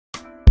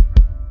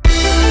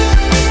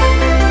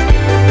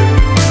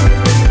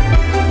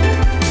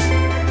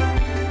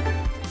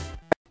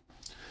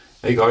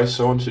Hey guys,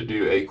 so I want to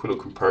do a quick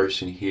little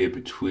comparison here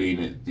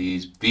between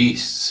these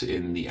beasts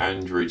in the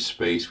Android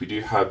space. We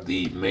do have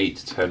the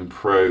Mate 10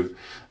 Pro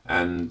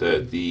and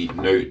the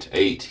Note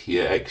 8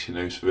 here,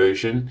 Exynos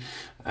version.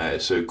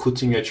 So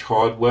cutting edge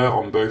hardware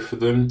on both of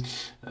them.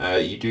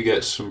 You do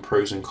get some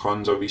pros and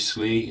cons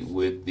obviously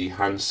with the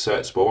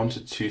handsets, but I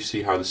wanted to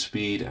see how the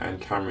speed and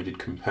camera did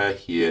compare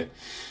here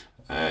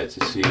to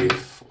see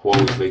if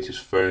Huawei's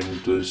latest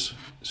phone does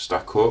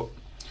stack up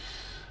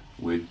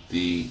with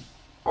the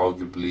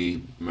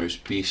arguably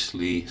most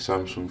beastly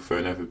Samsung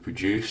phone ever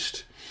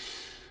produced.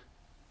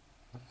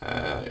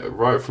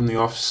 Right from the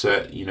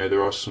offset,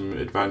 there are some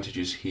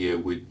advantages here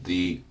with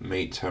the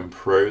Mate 10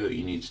 Pro that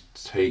you need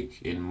to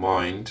take in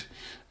mind.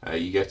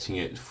 You're getting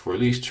it for at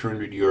least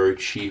 €200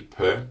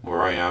 cheaper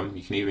where I am.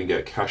 You can even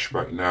get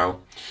cashback now,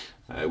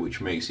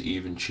 which makes it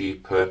even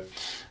cheaper.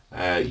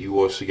 You're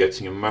also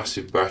getting a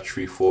massive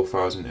battery,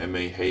 4000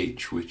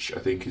 mAh, which I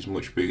think is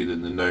much bigger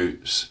than the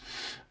Notes.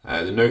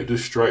 The Note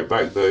does strike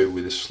back though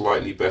with a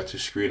slightly better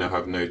screen, I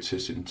have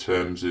noticed, in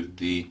terms of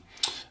the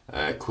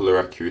colour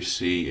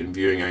accuracy and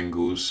viewing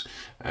angles.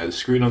 The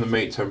screen on the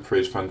Mate 10 Pro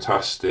is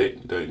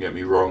fantastic, don't get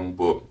me wrong,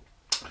 but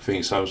I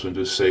think Samsung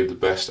does save the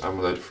best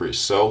AMOLED for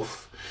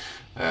itself.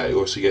 You're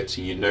also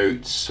getting your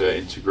Notes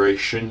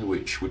integration,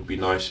 which would be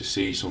nice to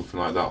see something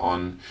like that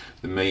on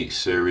the Mate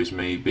series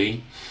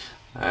maybe.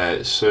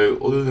 So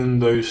other than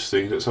those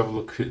things, let's have a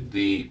look at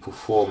the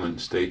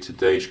performance day to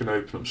day. Just going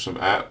to open up some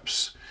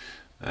apps.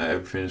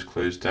 Everything is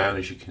closed down,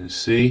 as you can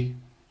see.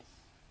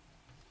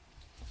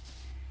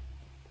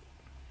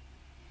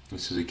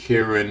 This is a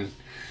Kirin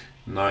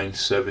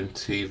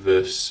 970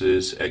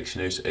 versus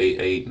Exynos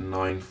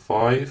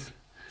 8895.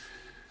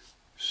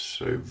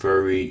 So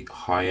very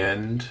high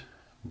end,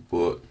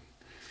 but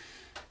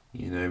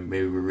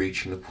maybe we're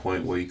reaching a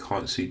point where you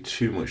can't see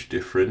too much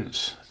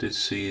difference. I did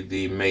see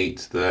the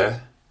Mate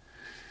there,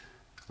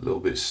 a little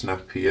bit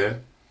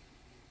snappier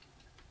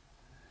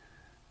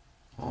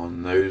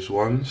on those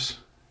ones,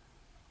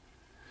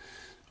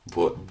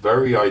 but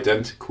very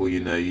identical.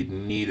 You'd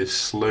need a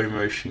slow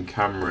motion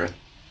camera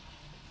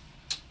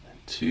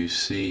to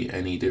see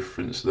any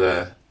difference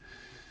there.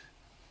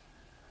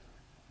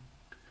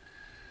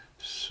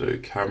 So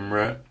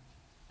camera,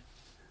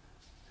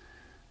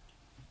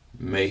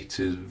 Mate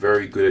is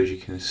very good, as you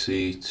can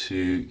see,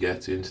 to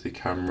get into the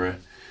camera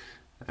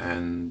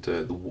and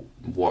the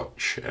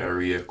watch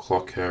area,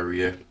 clock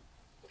area.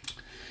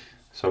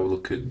 Let's have a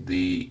look at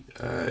the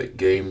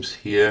games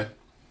here.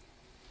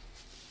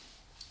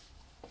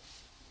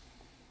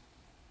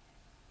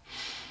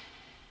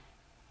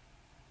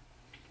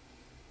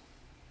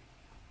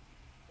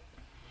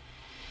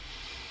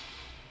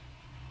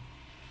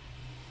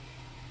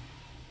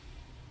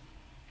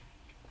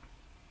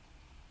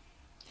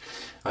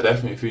 I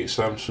definitely think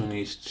Samsung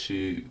needs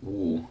to.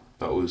 Ooh,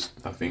 that was,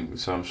 I think,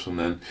 Samsung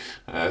then.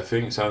 I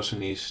think Samsung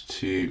needs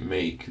to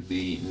make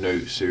the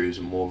Note series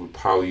more of a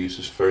power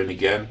user's phone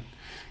again.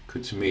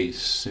 Because to me,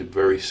 it's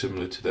very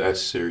similar to the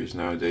S series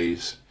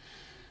nowadays.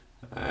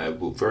 But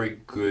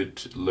very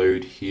good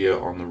load here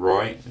on the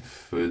right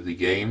for the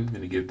game. I'm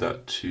going to give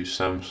that to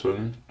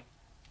Samsung.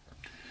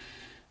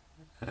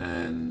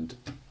 And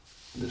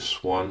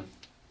this one.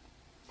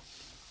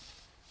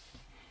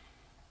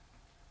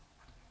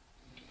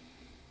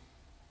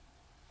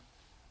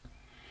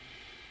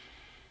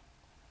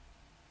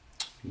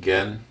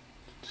 Again,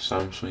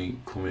 Samsung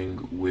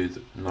coming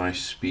with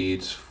nice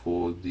speeds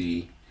for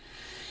the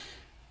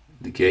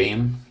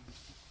game.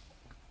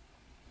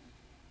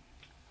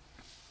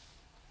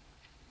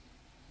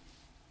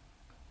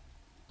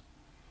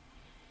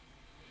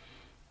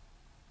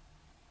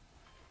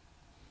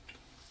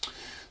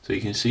 So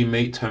you can see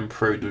Mate 10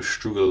 Pro does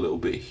struggle a little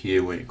bit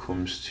here when it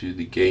comes to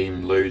the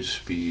game load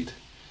speed.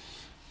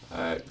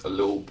 A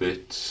little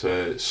bit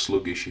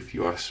sluggish if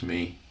you ask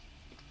me.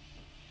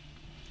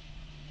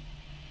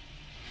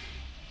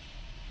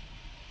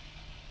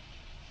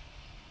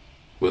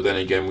 But then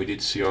again, we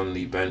did see on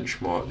the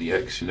benchmark the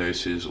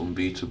Exynos is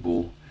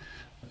unbeatable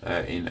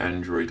in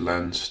Android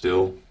land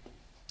still.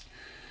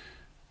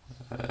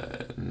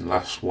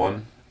 Last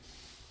one.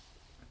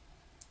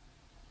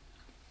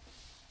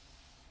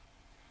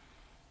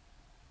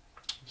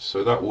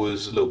 So that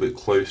was a little bit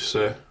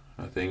closer,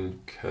 I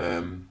think.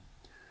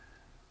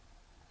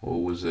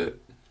 Or was it?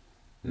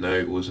 No,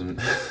 it wasn't.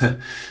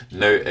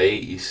 Note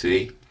 8, you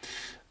see.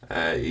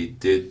 It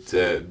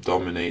did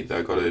dominate,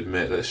 I gotta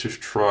admit. Let's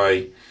just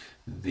try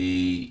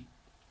the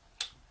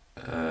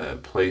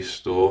Play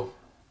Store.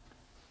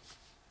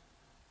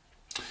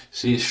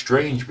 See, it's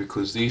strange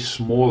because these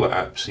smaller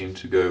apps seem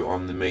to go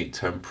on the Mate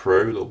 10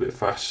 Pro a little bit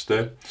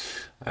faster.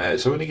 So I'm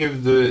going to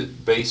give the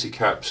basic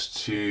apps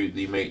to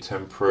the Mate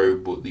 10 Pro,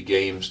 but the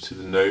games to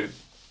the Note.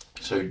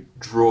 So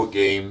draw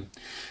game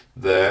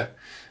there.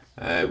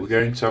 We're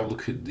going to have a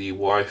look at the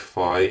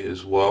Wi-Fi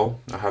as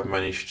well. I have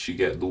managed to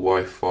get the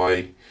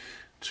Wi-Fi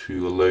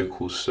to a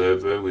local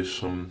server with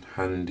some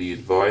handy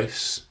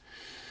advice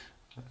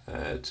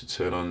to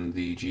turn on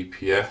the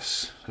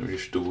GPS. Let me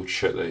just double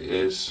check that it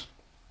is.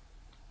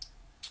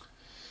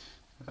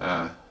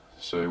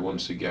 So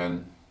once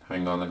again,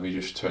 hang on, let me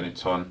just turn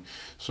it on.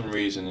 For some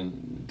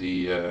reason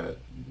the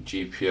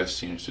GPS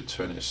seems to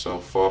turn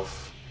itself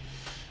off.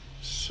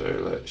 So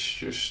let's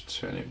just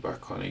turn it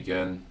back on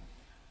again.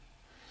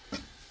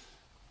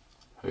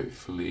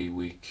 Hopefully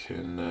we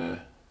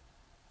can,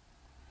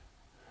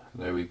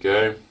 there we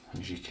go,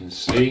 as you can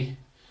see.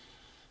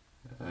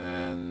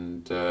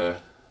 And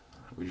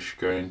we're just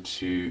going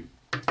to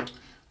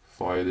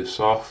fire this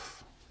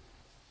off.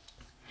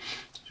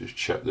 Just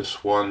check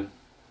this one.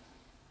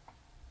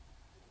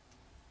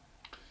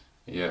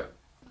 Yeah,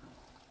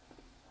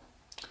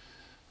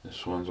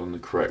 this one's on the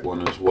correct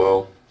one as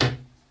well.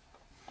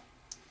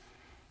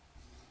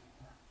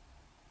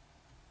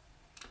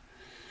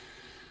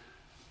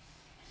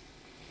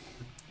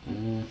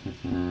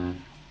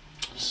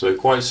 So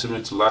quite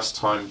similar to last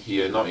time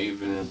here, not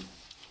even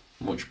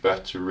much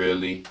better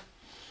really.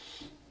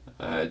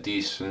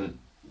 Decent,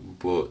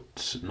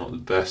 but not the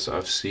best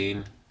I've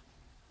seen.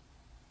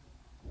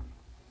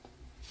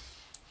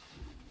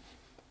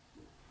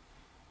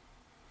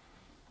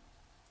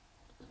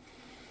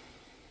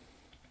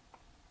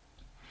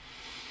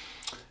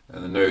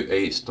 And the Note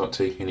 8's not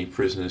taking any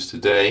prisoners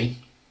today.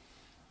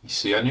 You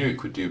see, I knew it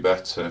could do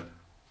better.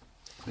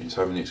 It's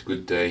having its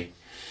good day.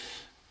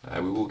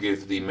 We will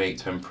give the Mate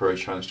 10 Pro a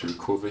chance to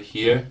recover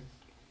here.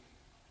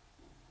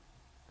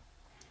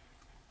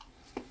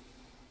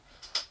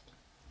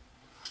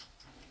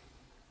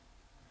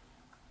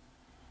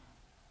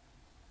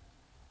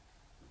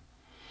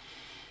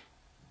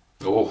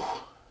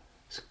 Oh,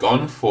 it's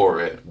gone for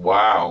it.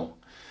 Wow.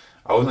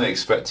 I wasn't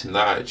expecting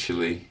that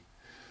actually.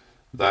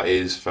 That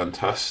is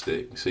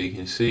fantastic. So you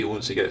can see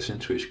once it gets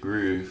into its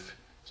groove,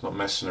 it's not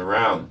messing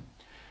around.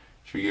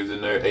 Should we give the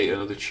Note 8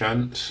 another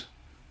chance?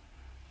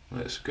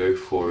 Let's go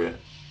for it.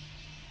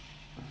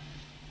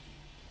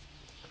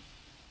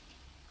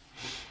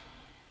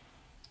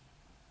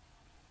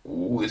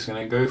 Ooh, it's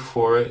going to go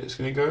for it. It's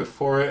going to go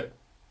for it.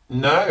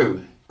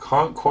 No,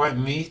 can't quite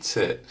meet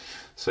it.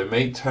 So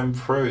Mate 10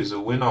 Pro is a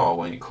winner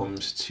when it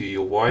comes to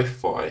your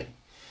Wi-Fi.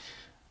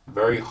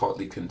 Very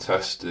hotly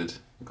contested,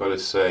 gotta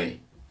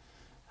say.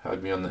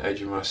 Had me on the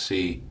edge of my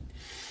seat.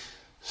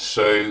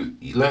 So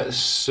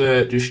let's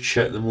just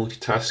check the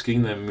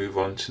multitasking, then move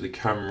on to the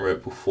camera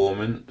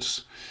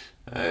performance.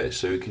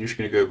 So we're just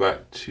going to go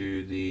back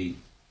to the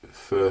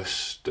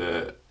first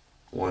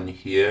one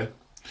here.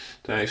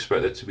 Don't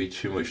expect there to be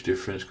too much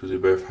difference because they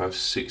both have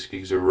 6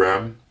 gigs of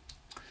RAM.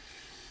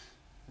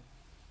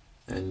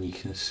 And you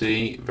can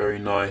see very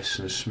nice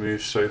and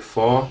smooth so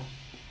far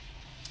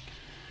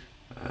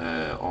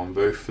on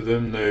both of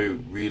them. No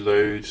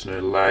reloads,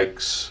 no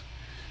lags,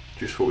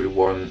 just what we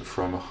want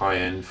from a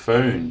high-end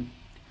phone.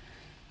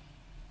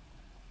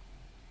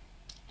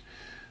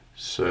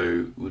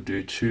 So we'll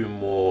do 2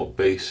 more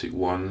basic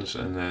ones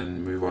and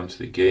then move on to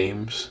the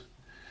games,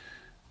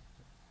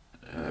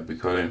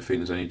 because I don't think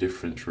there's any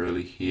difference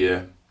really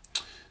here.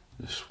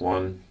 This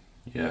one,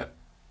 yeah,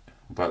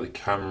 about the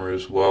camera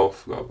as well,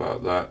 forgot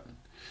about that.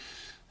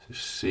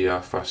 Just see how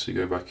fast we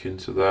go back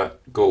into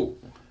that. Go,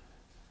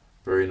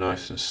 very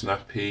nice and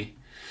snappy.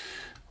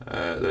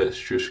 Let's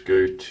just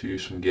go to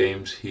some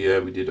games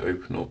here. We did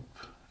open up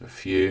a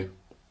few.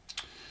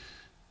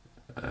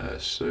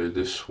 So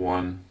this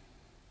one,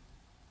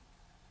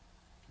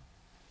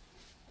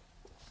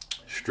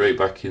 straight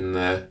back in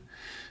there.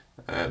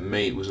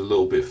 Mate was a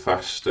little bit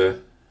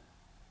faster,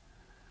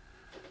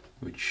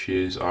 which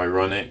is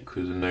ironic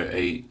because the Note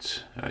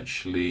 8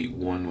 actually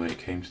won when it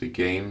came to the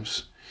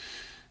games.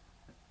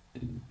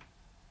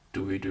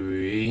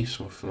 WWE,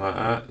 something like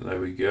that. There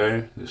we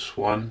go. This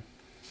one,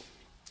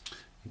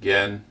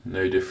 again,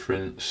 no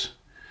difference.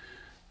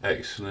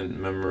 Excellent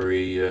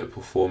memory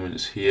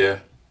performance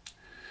here.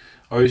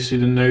 Obviously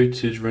the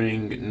Note is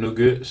running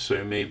Nougat,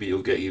 so maybe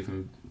it'll get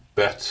even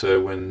better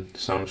when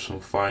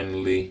Samsung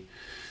finally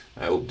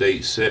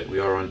updates it. We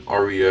are on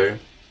Oreo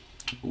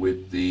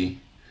with the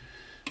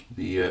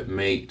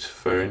Mate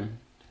phone,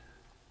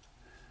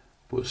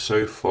 but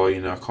so far,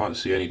 I can't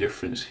see any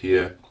difference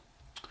here.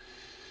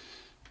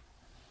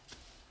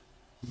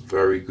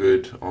 Very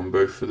good on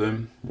both of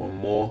them. One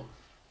more.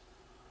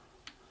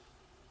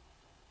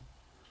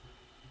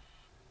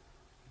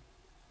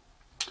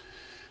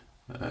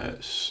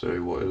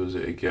 So what was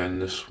it again?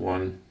 This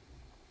one.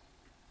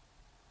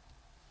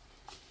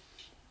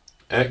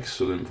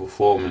 Excellent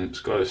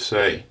performance, gotta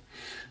say.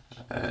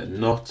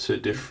 Not a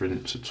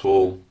difference at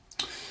all.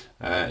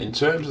 In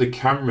terms of the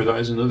camera, that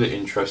is another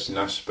interesting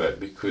aspect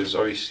because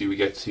obviously we're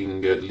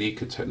getting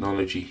leaker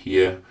technology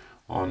here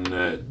on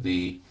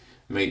the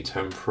Mate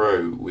 10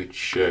 Pro,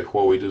 which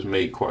Huawei does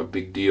make quite a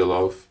big deal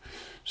of.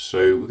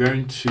 So we're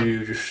going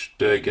to just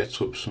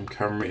get up some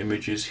camera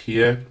images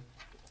here.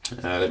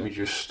 Let me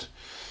just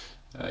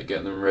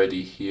get them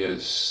ready here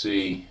to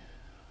see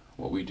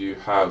what we do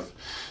have.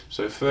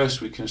 So first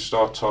we can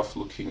start off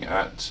looking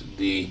at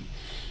the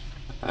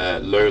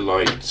low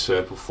light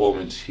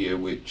performance here,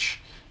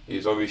 which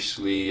is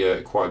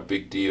obviously quite a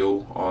big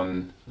deal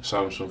on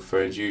Samsung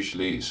phones.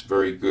 Usually it's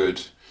very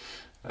good.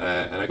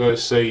 And I gotta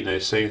say,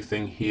 same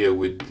thing here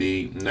with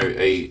the Note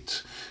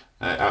 8.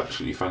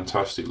 Absolutely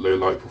fantastic low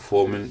light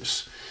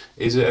performance.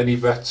 Is it any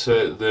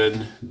better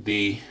than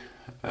the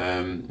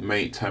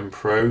Mate 10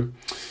 Pro?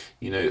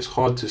 You know, it's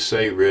hard to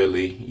say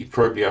really. You'd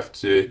probably have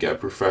to get a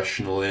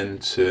professional in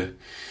to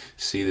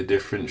see the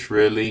difference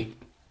really.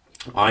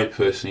 I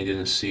personally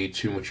didn't see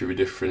too much of a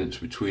difference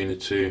between the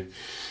two.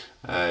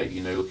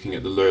 You know, looking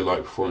at the low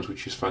light performance,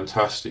 which is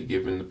fantastic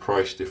given the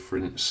price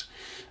difference.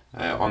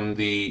 On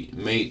the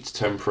Mate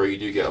 10 Pro, you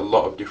do get a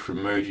lot of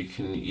different modes you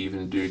can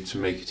even do to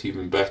make it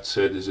even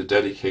better. There's a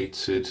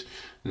dedicated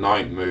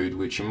night mode,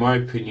 which in my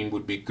opinion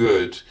would be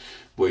good,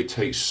 but it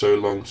takes so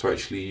long to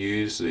actually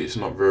use that it's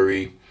not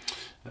very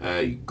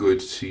good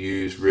to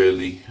use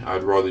really.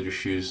 I'd rather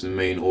just use the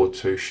main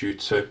auto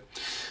shooter.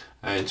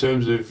 In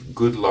terms of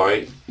good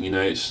light, you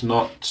know, it's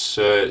not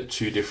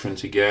too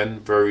different again,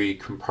 very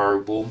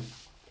comparable,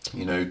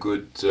 you know,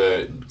 good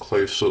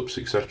close-ups,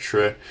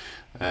 etc.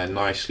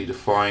 Nicely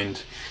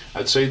defined.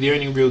 I'd say the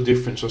only real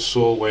difference I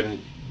saw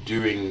when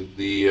doing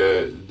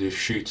the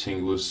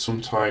shooting was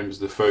sometimes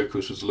the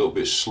focus was a little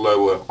bit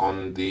slower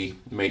on the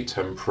Mate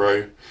 10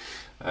 Pro.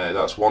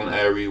 That's one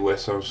area where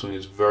Samsung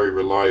is very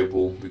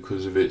reliable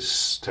because of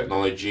its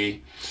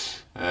technology.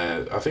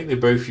 I think they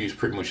both use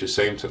pretty much the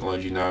same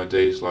technology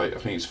nowadays, like I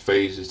think it's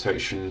phase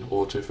detection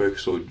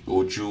autofocus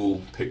or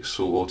dual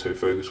pixel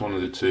autofocus, one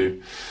of the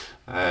two.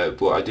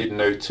 But I did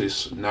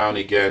notice now and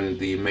again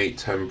the Mate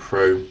 10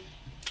 Pro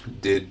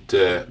did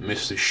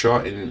miss the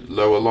shot in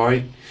lower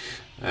light.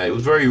 It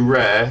was very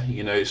rare,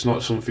 you know, it's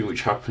not something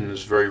which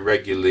happens very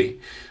regularly,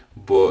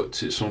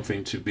 but it's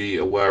something to be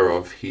aware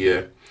of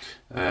here.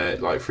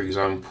 Like for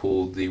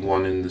example, the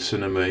one in the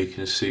cinema, you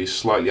can see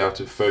slightly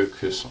out of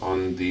focus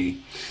on the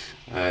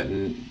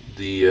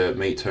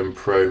Mate 10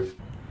 Pro.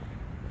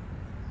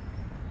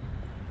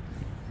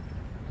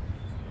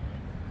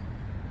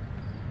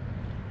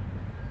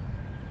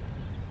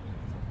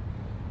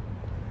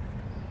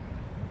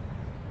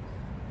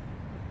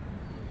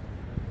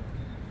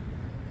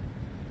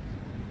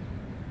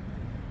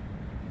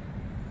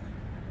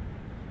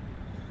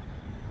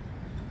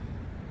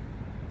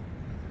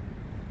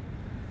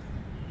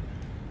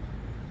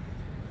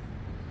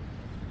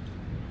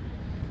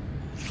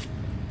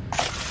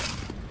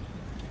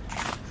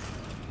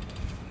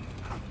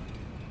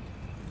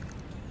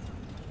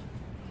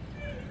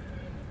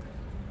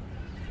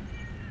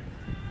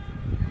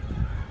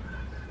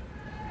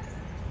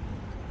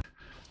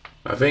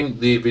 I think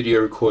the video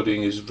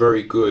recording is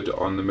very good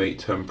on the Mate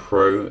 10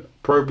 Pro.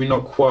 Probably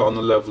not quite on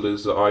the level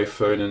as the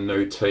iPhone and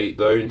Note 8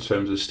 though, in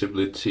terms of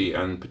stability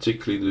and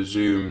particularly the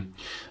zoom.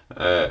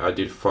 I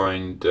did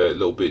find a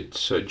little bit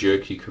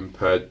jerky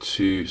compared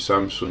to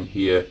Samsung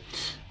here.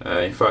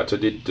 In fact, I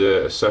did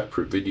a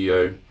separate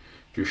video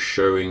just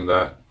showing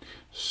that,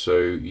 so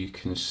you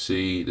can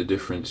see the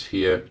difference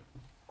here.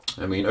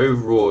 I mean,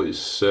 overall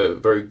it's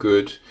very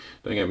good,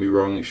 don't get me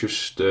wrong. It's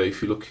just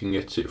if you're looking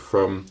at it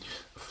from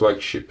a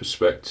flagship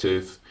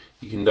perspective,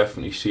 you can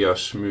definitely see how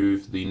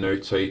smooth the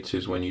Note 8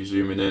 is when you're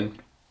zooming in,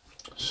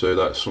 so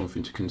that's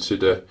something to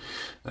consider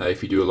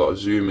if you do a lot of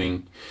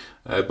zooming.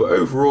 But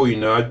overall, you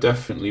know, I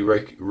definitely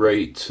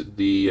rate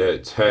the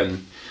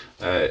 10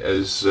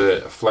 as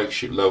a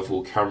flagship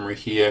level camera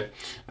here.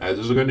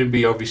 There's going to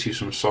be obviously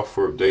some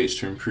software updates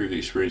to improve the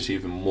experience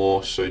even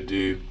more, so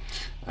do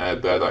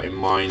bear that in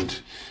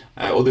mind.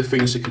 Other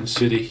things to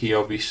consider here,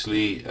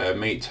 obviously,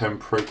 Mate 10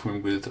 Pro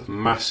coming with a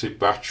massive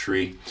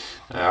battery.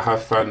 I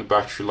have found the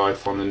battery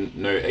life on the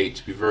Note 8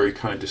 to be very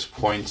kind of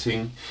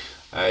disappointing.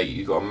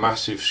 You've got a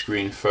massive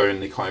screen phone,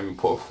 they can't even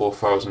put a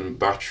 4000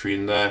 battery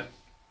in there.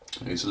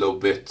 It's a little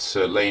bit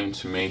lame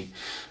to me.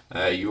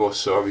 You're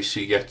also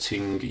obviously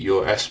getting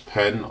your S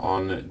Pen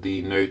on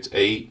the Note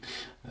 8,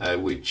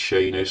 which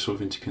you know,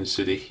 something to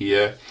consider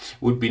here.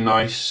 Would be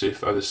nice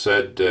if, as I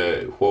said,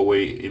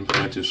 Huawei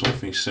implemented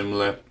something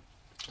similar,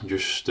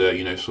 just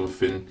you know,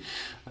 something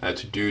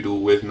to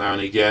doodle with now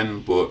and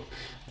again. But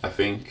I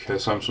think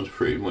Samsung's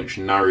pretty much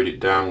narrowed it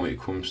down when it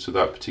comes to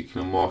that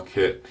particular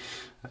market.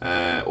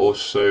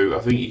 Also,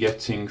 I think you're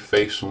getting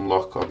face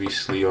unlock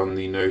obviously on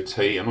the Note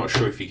 8. I'm not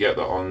sure if you get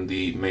that on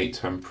the Mate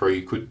 10 Pro.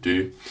 You could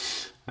do,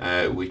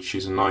 which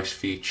is a nice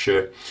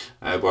feature,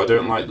 but I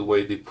don't like the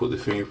way they put the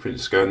fingerprint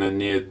scanner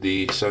near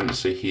the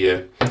sensor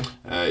here.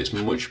 It's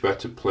much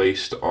better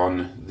placed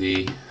on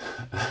the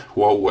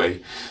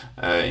Huawei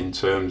in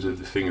terms of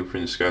the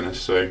fingerprint scanner,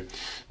 so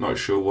not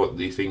sure what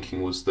the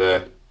thinking was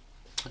there.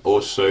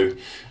 Also,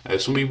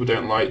 some people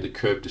don't like the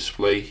curved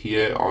display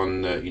here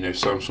on you know,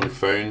 Samsung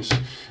phones,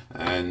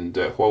 and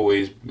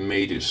Huawei's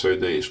made it so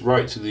that it's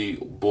right to the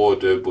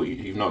border, but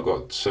you've not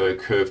got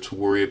curve to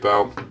worry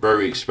about.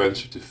 Very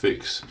expensive to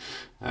fix,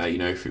 you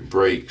know, if it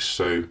breaks,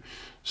 so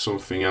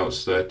something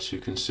else there to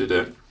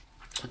consider.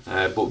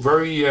 But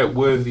very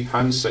worthy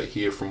handset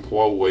here from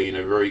Huawei, you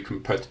know, very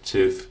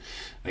competitive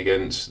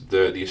against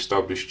the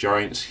established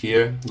giants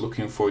here.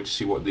 Looking forward to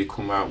see what they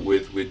come out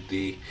with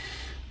the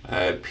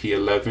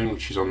P11,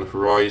 which is on the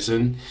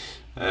horizon.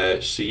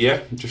 So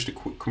yeah, just a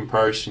quick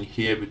comparison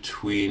here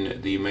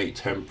between the Mate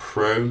 10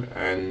 Pro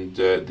and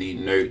the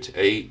Note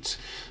 8.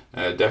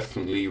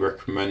 Definitely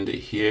recommend it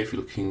here if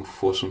you're looking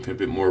for something a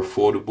bit more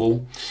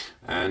affordable,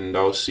 and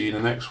I'll see you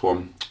in the next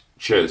one.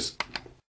 Cheers.